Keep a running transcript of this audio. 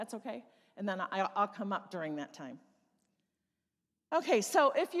That's okay? And then I'll come up during that time. Okay,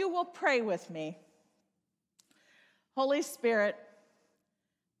 so if you will pray with me. Holy Spirit,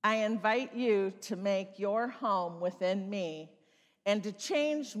 I invite you to make your home within me and to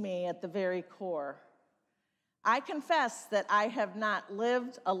change me at the very core. I confess that I have not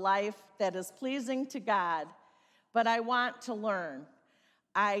lived a life that is pleasing to God, but I want to learn.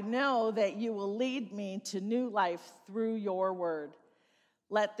 I know that you will lead me to new life through your word.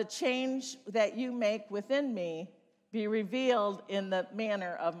 Let the change that you make within me be revealed in the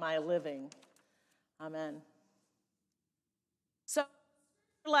manner of my living. Amen. So,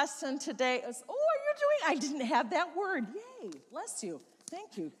 our lesson today is, I didn't have that word. Yay, bless you.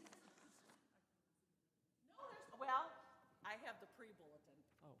 Thank you. Well, I have the pre-bulletin.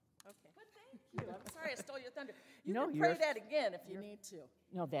 Oh, okay. But thank you. I'm sorry I stole your thunder. You can pray that again if you need to.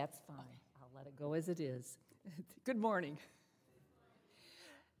 No, that's fine. Okay. I'll let it go as it is. Good morning.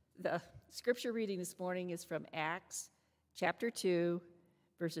 The scripture reading this morning is from Acts chapter 2,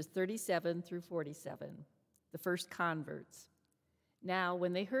 verses 37 through 47, the first converts. Now,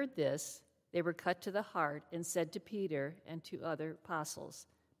 when they heard this, they were cut to the heart and said to Peter and to other apostles,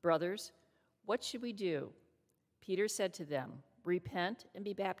 "Brothers, what should we do?" Peter said to them, "Repent and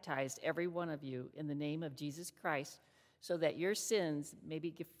be baptized, every one of you, in the name of Jesus Christ, so that your sins may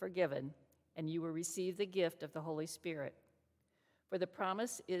be forgiven, and you will receive the gift of the Holy Spirit. For the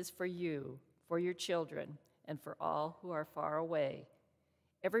promise is for you, for your children, and for all who are far away,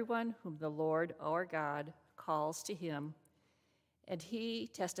 everyone whom the Lord our God calls to him." And he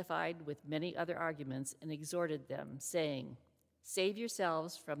testified with many other arguments and exhorted them, saying, "Save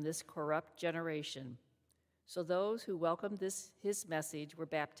yourselves from this corrupt generation." So those who welcomed his message were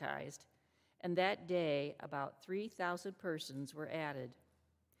baptized, and that day about 3,000 persons were added.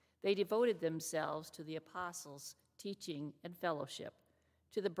 They devoted themselves to the apostles' teaching and fellowship,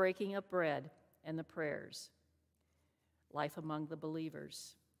 to the breaking of bread and the prayers. Life among the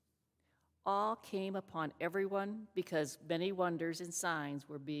believers. All came upon everyone because many wonders and signs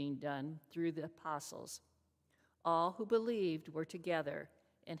were being done through the apostles. All who believed were together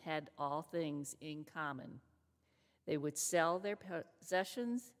and had all things in common. They would sell their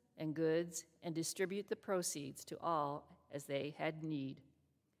possessions and goods and distribute the proceeds to all as they had need.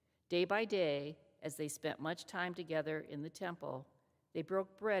 Day by day, as they spent much time together in the temple, they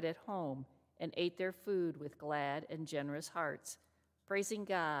broke bread at home and ate their food with glad and generous hearts, praising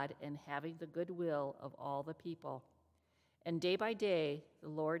God and having the goodwill of all the people. And day by day, the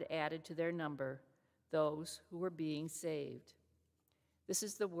Lord added to their number those who were being saved. This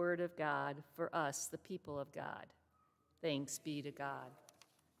is the word of God for us, the people of God. Thanks be to God.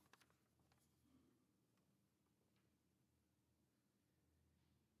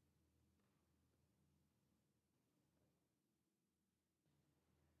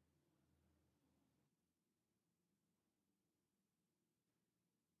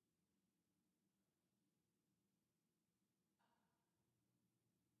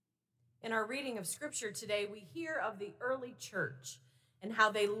 In our reading of Scripture today, we hear of the early church and how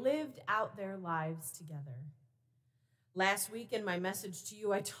they lived out their lives together. Last week in my message to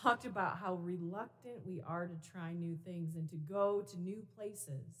you, I talked about how reluctant we are to try new things and to go to new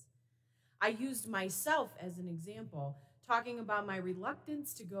places. I used myself as an example, talking about my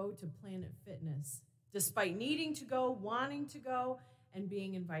reluctance to go to Planet Fitness, despite needing to go, wanting to go, and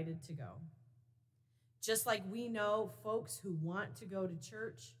being invited to go. Just like we know folks who want to go to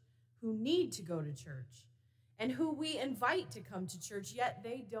church, who need to go to church, and who we invite to come to church, yet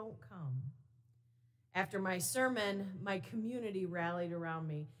they don't come. After my sermon, my community rallied around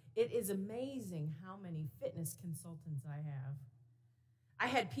me. It is amazing how many fitness consultants I have. I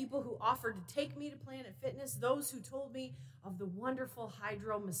had people who offered to take me to Planet Fitness, those who told me of the wonderful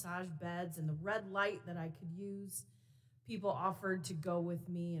hydro massage beds and the red light that I could use. People offered to go with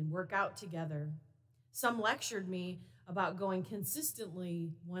me and work out together. Some lectured me about going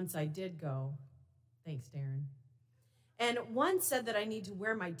consistently once I did go. Thanks, Darren. And one said that I need to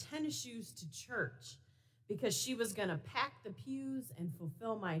wear my tennis shoes to church because she was going to pack the pews and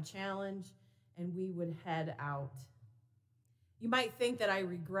fulfill my challenge, and we would head out. You might think that I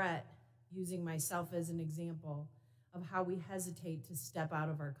regret using myself as an example of how we hesitate to step out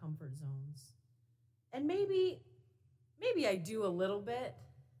of our comfort zones. And maybe I do a little bit.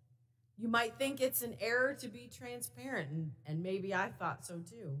 You might think it's an error to be transparent, and maybe I thought so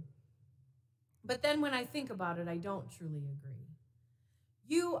too. But then when I think about it, I don't truly agree.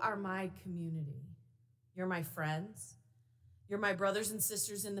 You are my community. You're my friends. You're my brothers and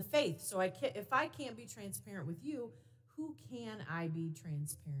sisters in the faith. So if I can't be transparent with you, who can I be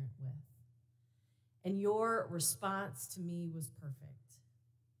transparent with? And your response to me was perfect.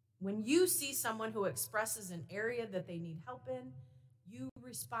 When you see someone who expresses an area that they need help in, you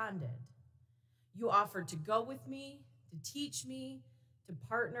responded. You offered to go with me, to teach me, to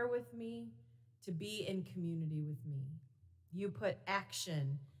partner with me, to be in community with me. You put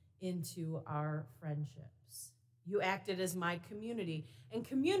action into our friendships. You acted as my community, and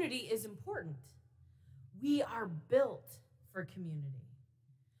community is important. We are built for community.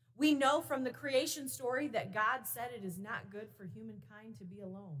 We know from the creation story that God said it is not good for humankind to be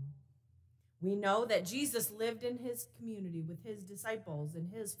alone. We know that Jesus lived in his community with his disciples and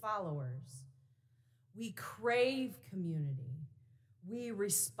his followers. We crave community. We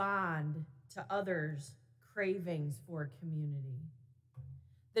respond to others' cravings for community.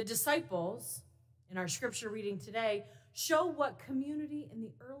 The disciples, in our scripture reading today, show what community in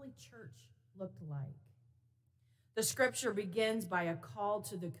the early church looked like. The scripture begins by a call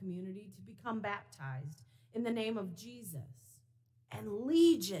to the community to become baptized in the name of Jesus, and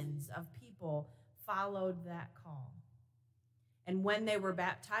legions of people followed that call. And when they were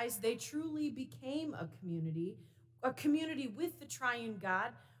baptized, they truly became a community with the triune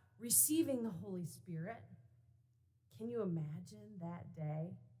God, receiving the Holy Spirit. Can you imagine that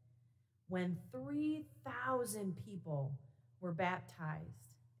day when 3,000 people were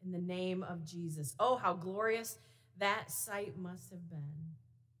baptized in the name of Jesus? Oh, how glorious that sight must have been.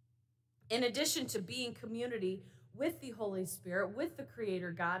 In addition to being community with the Holy Spirit, with the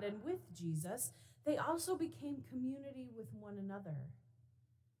Creator God, and with Jesus, they also became community with one another.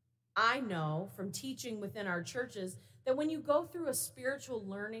 I know from teaching within our churches that when you go through a spiritual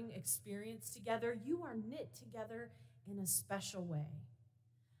learning experience together, you are knit together in a special way.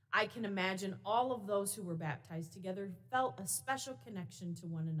 I can imagine all of those who were baptized together felt a special connection to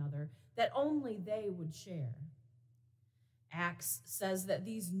one another that only they would share. Acts says that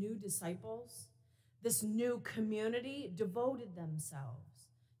these new disciples, this new community, devoted themselves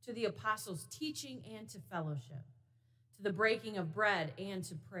to the apostles' teaching and to fellowship, to the breaking of bread and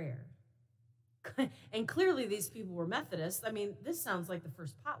to prayer. And clearly these people were Methodists. I mean, this sounds like the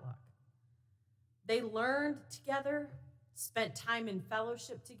first potluck. They learned together, spent time in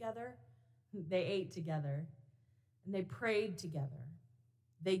fellowship together, they ate together, and they prayed together.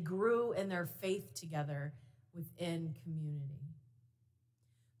 They grew in their faith together within community.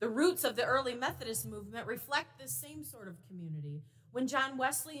 The roots of the early Methodist movement reflect this same sort of community. When John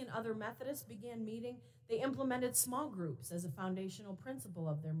Wesley and other Methodists began meeting, they implemented small groups as a foundational principle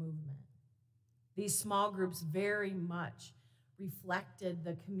of their movement. These small groups very much reflected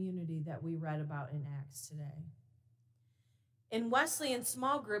the community that we read about in Acts today. In Wesleyan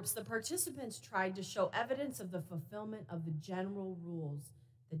small groups, the participants tried to show evidence of the fulfillment of the general rules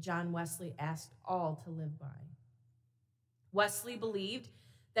that John Wesley asked all to live by. Wesley believed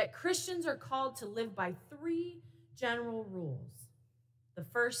that Christians are called to live by 3 general rules. The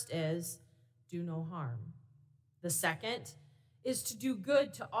first is, do no harm. The second is to do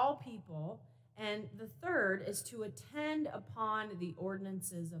good to all people. And the third is to attend upon the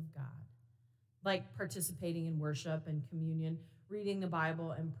ordinances of God, like participating in worship and communion, reading the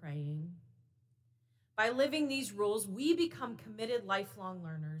Bible and praying. By living these rules, we become committed lifelong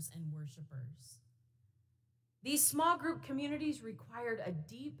learners and worshipers. These small group communities required a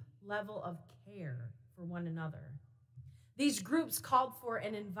deep level of care for one another. These groups called for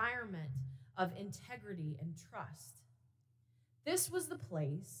an environment of integrity and trust. This was the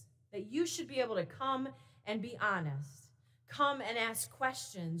place that you should be able to come and be honest, come and ask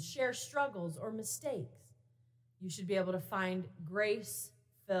questions, share struggles or mistakes. You should be able to find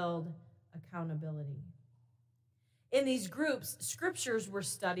grace-filled accountability. In these groups, scriptures were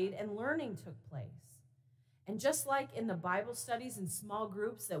studied and learning took place. And just like in the Bible studies and small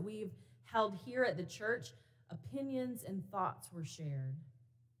groups that we've held here at the church, opinions and thoughts were shared.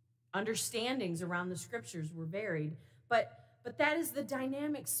 Understandings around the scriptures were varied, but that is the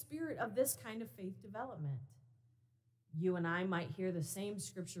dynamic spirit of this kind of faith development. You and I might hear the same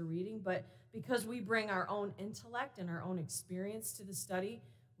scripture reading, but because we bring our own intellect and our own experience to the study,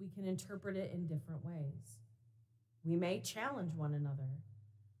 we can interpret it in different ways. We may challenge one another,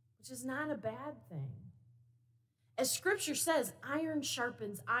 which is not a bad thing. As scripture says, iron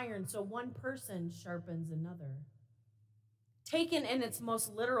sharpens iron, so one person sharpens another. Taken in its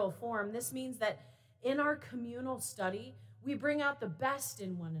most literal form, this means that in our communal study, we bring out the best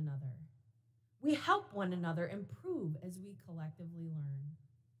in one another. We help one another improve as we collectively learn.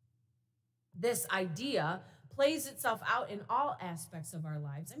 This idea plays itself out in all aspects of our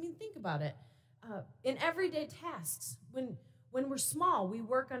lives. I mean, think about it. In everyday tasks, when we're small, we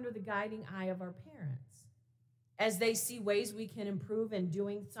work under the guiding eye of our parents. As they see ways we can improve in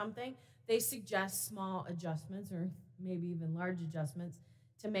doing something, they suggest small adjustments or maybe even large adjustments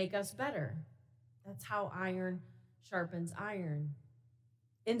to make us better. That's how iron sharpens iron.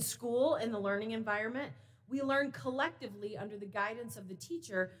 In school, in the learning environment, we learn collectively under the guidance of the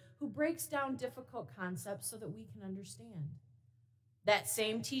teacher who breaks down difficult concepts so that we can understand. That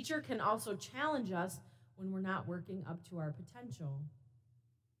same teacher can also challenge us when we're not working up to our potential.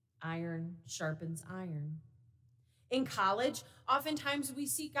 Iron sharpens iron. In college, oftentimes we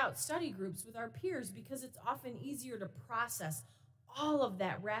seek out study groups with our peers because it's often easier to process all of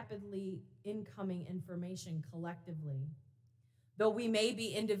that rapidly incoming information collectively. Though we may be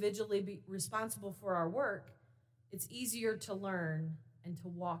individually responsible for our work, it's easier to learn and to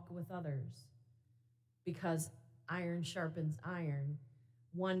walk with others because iron sharpens iron.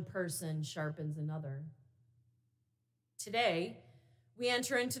 One person sharpens another. Today, we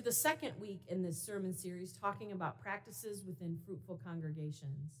enter into the second week in this sermon series talking about practices within fruitful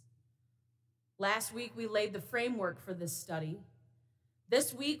congregations. Last week, we laid the framework for this study.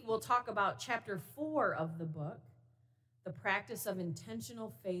 This week, we'll talk about chapter 4 of the book, the practice of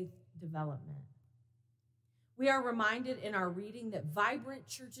intentional faith development. We are reminded in our reading that vibrant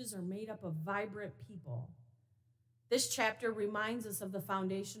churches are made up of vibrant people. This chapter reminds us of the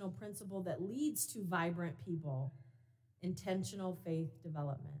foundational principle that leads to vibrant people: intentional faith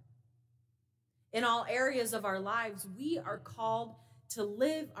development. In all areas of our lives, we are called to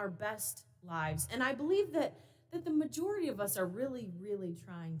live our best lives. And I believe that the majority of us are really, really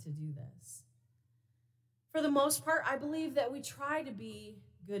trying to do this. For the most part, I believe that we try to be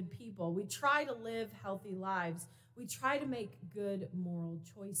good people. We try to live healthy lives. We try to make good moral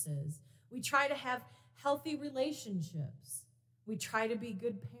choices. We try to have healthy relationships. We try to be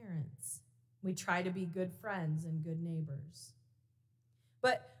good parents. We try to be good friends and good neighbors.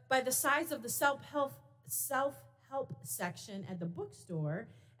 But by the size of the self-help section at the bookstore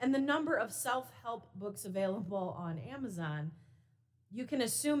and the number of self-help books available on Amazon, you can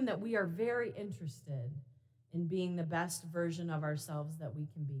assume that we are very interested in being the best version of ourselves that we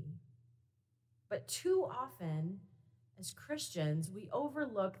can be. But too often, as Christians, we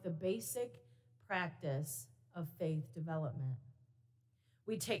overlook the basic practice of faith development.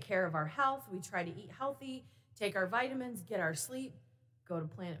 We take care of our health, we try to eat healthy, take our vitamins, get our sleep, go to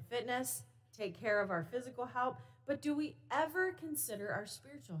Planet Fitness, take care of our physical health, but do we ever consider our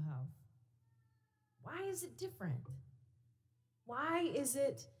spiritual health? Why is it different? Why is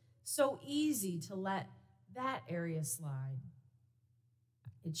it so easy to let that area slide?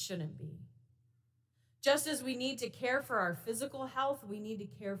 It shouldn't be. Just as we need to care for our physical health, we need to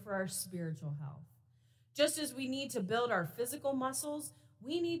care for our spiritual health. Just as we need to build our physical muscles,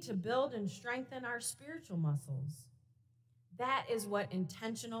 we need to build and strengthen our spiritual muscles. That is what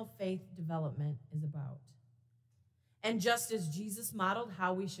intentional faith development is about. And just as Jesus modeled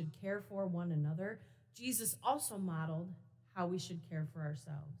how we should care for one another, Jesus also modeled how we should care for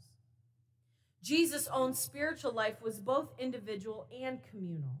ourselves. Jesus' own spiritual life was both individual and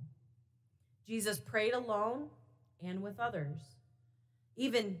communal. Jesus prayed alone and with others,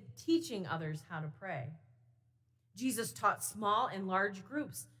 even teaching others how to pray. Jesus taught small and large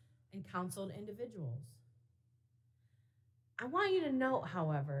groups and counseled individuals. I want you to note,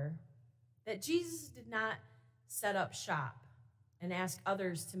 however, that Jesus did not set up shop and ask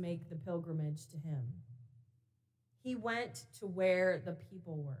others to make the pilgrimage to him. He went to where the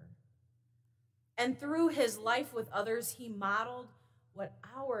people were. And through his life with others, he modeled what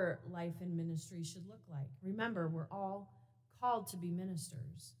our life and ministry should look like. Remember, we're all called to be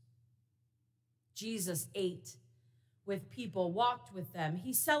ministers. Jesus ate with people, walked with them,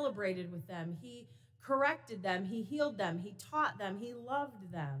 he celebrated with them, he corrected them, he healed them, he taught them, he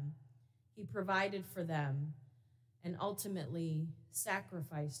loved them, he provided for them, and ultimately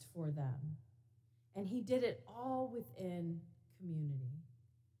sacrificed for them. And he did it all within community.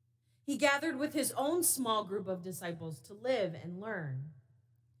 He gathered with his own small group of disciples to live and learn.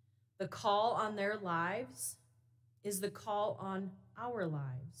 The call on their lives is the call on our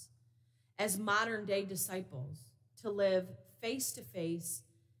lives as modern-day disciples to live face-to-face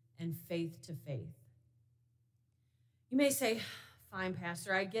and faith-to-faith. You may say, fine,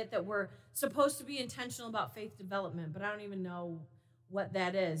 Pastor, I get that we're supposed to be intentional about faith development, but I don't even know what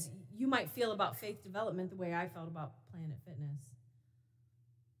that is. You might feel about faith development the way I felt about Planet Fitness.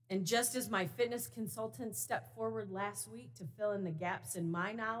 And just as my fitness consultant stepped forward last week to fill in the gaps in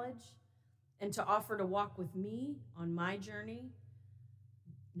my knowledge and to offer to walk with me on my journey,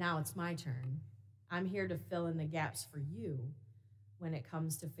 now it's my turn. I'm here to fill in the gaps for you when it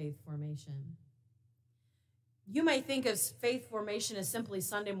comes to faith formation. You may think of faith formation as simply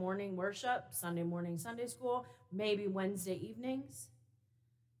Sunday morning worship, Sunday morning Sunday school, maybe Wednesday evenings.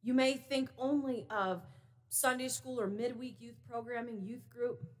 You may think only of Sunday school or midweek youth programming, youth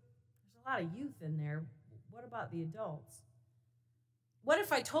group. There's a lot of youth in there. What about the adults? What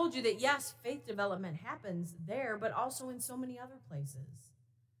if I told you that, yes, faith development happens there, but also in so many other places?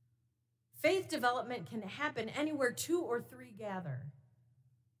 Faith development can happen anywhere 2 or 3 gather.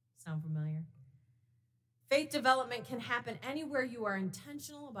 Sound familiar? Faith development can happen anywhere you are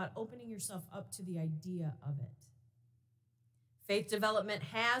intentional about opening yourself up to the idea of it. Faith development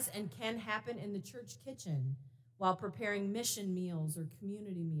has and can happen in the church kitchen while preparing mission meals or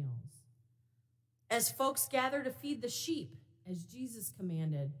community meals. As folks gather to feed the sheep, as Jesus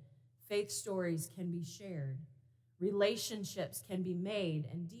commanded, faith stories can be shared, relationships can be made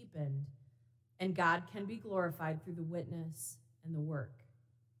and deepened, and God can be glorified through the witness and the work.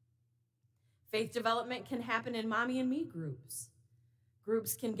 Faith development can happen in mommy and me groups.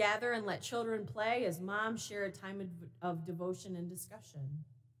 Groups can gather and let children play as moms share a time of devotion and discussion.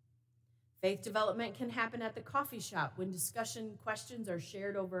 Faith development can happen at the coffee shop when discussion questions are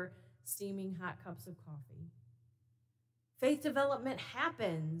shared over steaming hot cups of coffee. Faith development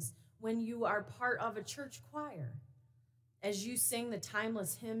happens when you are part of a church choir. As you sing the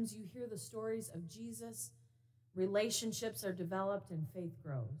timeless hymns, you hear the stories of Jesus, relationships are developed, and faith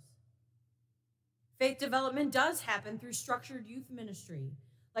grows. Faith development does happen through structured youth ministry,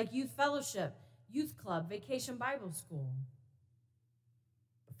 like youth fellowship, youth club, vacation Bible school.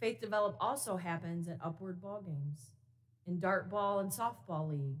 Faith develop also happens at Upward ball games, in dart ball and softball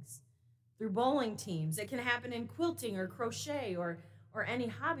leagues, through bowling teams. It can happen in quilting or crochet or any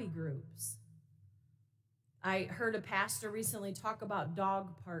hobby groups. I heard a pastor recently talk about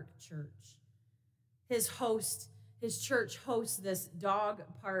Dog Park Church. His church hosts this Dog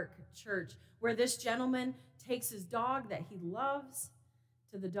Park Church where this gentleman takes his dog that he loves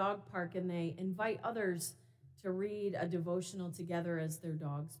to the dog park, and they invite others to read a devotional together as their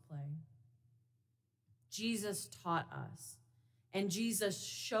dogs play. Jesus taught us, and Jesus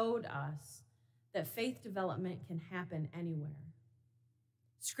showed us that faith development can happen anywhere.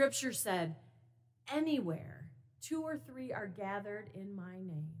 Scripture said, anywhere 2 or 3 are gathered in my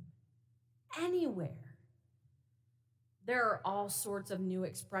name. Anywhere. There are all sorts of new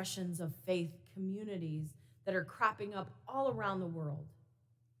expressions of faith communities that are cropping up all around the world.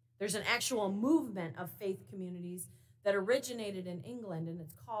 There's an actual movement of faith communities that originated in England, and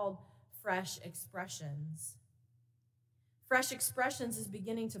it's called Fresh Expressions. Fresh Expressions is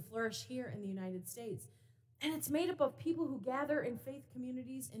beginning to flourish here in the United States, and it's made up of people who gather in faith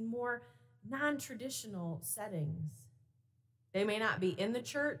communities in more non-traditional settings. They may not be in the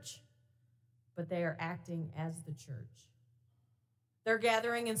church, but they are acting as the church. They're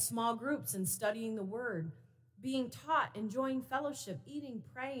gathering in small groups and studying the word, being taught, enjoying fellowship, eating,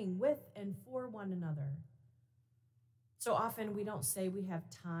 praying with and for one another. So often we don't say we have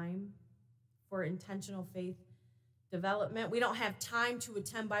time for intentional faith development. We don't have time to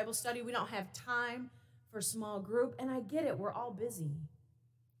attend Bible study. We don't have time for small group. And I get it, we're all busy.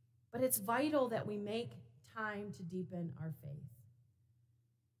 But it's vital that we make time to deepen our faith.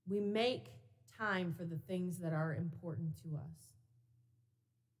 We make time for the things that are important to us.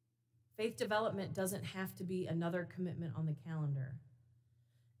 Faith development doesn't have to be another commitment on the calendar.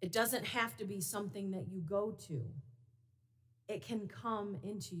 It doesn't have to be something that you go to. It can come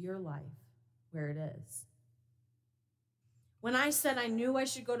into your life where it is. When I said I knew I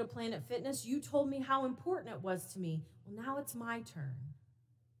should go to Planet Fitness, you told me how important it was to me. Well, now it's my turn.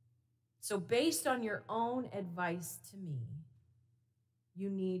 So based on your own advice to me, you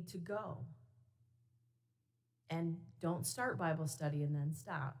need to go. And don't start Bible study and then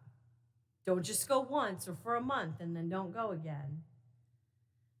stop. Don't just go once or for a month and then don't go again.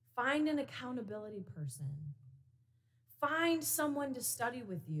 Find an accountability person. Find someone to study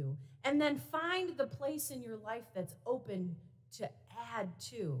with you. And then find the place in your life that's open to add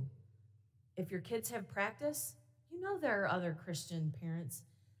to. If your kids have practice, you know there are other Christian parents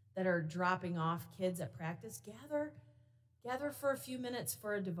that are dropping off kids at practice. Gather for a few minutes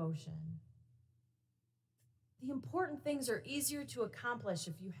for a devotion. The important things are easier to accomplish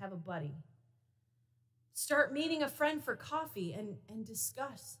if you have a buddy. Start meeting a friend for coffee and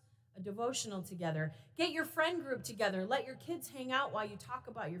discuss a devotional together. Get your friend group together. Let your kids hang out while you talk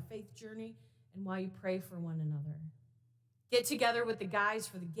about your faith journey and while you pray for one another. Get together with the guys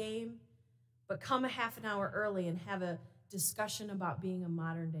for the game, but come a half an hour early and have a discussion about being a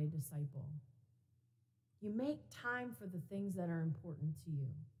modern-day disciple. You make time for the things that are important to you.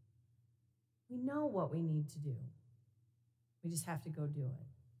 We know what we need to do. We just have to go do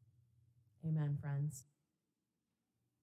it. Amen, friends.